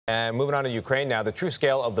And moving on to Ukraine now, the true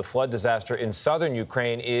scale of the flood disaster in southern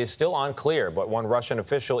Ukraine is still unclear, but one Russian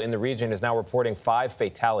official in the region is now reporting 5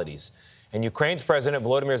 fatalities. And Ukraine's President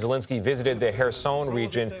Volodymyr Zelensky visited the Kherson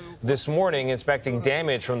region this morning, inspecting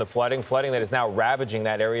damage from the flooding that is now ravaging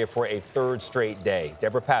that area for a 3rd straight day.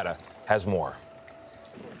 Debora Patta has more.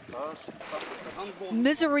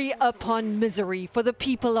 Misery upon misery for the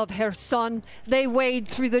people of Kherson. They wade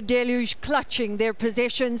through the deluge, clutching their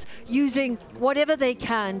possessions, using whatever they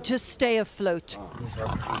can to stay afloat.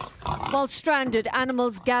 While stranded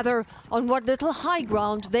animals gather on what little high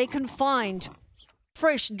ground they can find.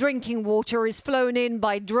 Fresh drinking water is flown in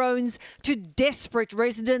by drones to desperate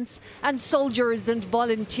residents, and soldiers and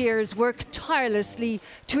volunteers work tirelessly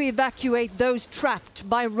to evacuate those trapped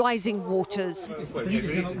by rising waters,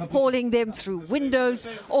 hauling them through windows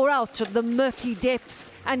or out of the murky depths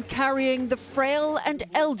and carrying the frail and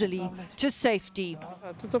elderly to safety.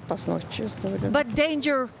 But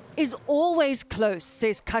danger is always close,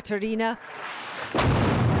 says Katerina.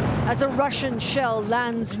 As a Russian shell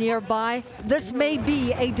lands nearby, this may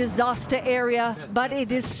be a disaster area, but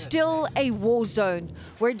it is still a war zone,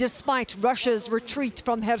 where despite Russia's retreat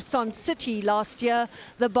from Kherson city last year,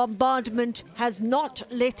 the bombardment has not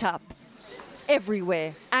let up.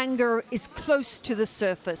 Everywhere, anger is close to the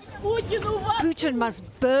surface. Putin must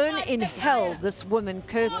burn in hell, this woman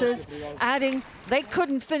curses, adding, they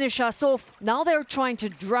couldn't finish us off, now they're trying to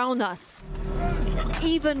drown us.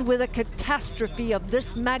 Even with a catastrophe of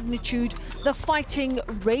this magnitude, the fighting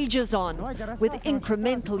rages on, with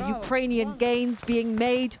incremental Ukrainian gains being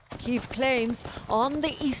made, Kyiv claims, on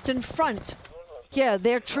the eastern front. Here,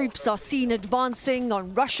 their troops are seen advancing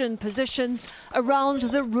on Russian positions around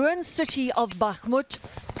the ruined city of Bakhmut,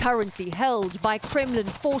 currently held by Kremlin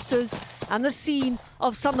forces, and the scene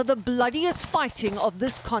of some of the bloodiest fighting of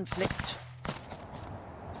this conflict.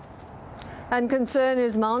 And concern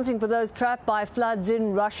is mounting for those trapped by floods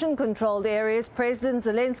in Russian-controlled areas. President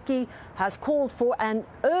Zelensky has called for an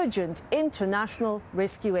urgent international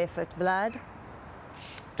rescue effort. Vlad?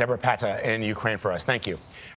 Debora Patta in Ukraine for us. Thank you.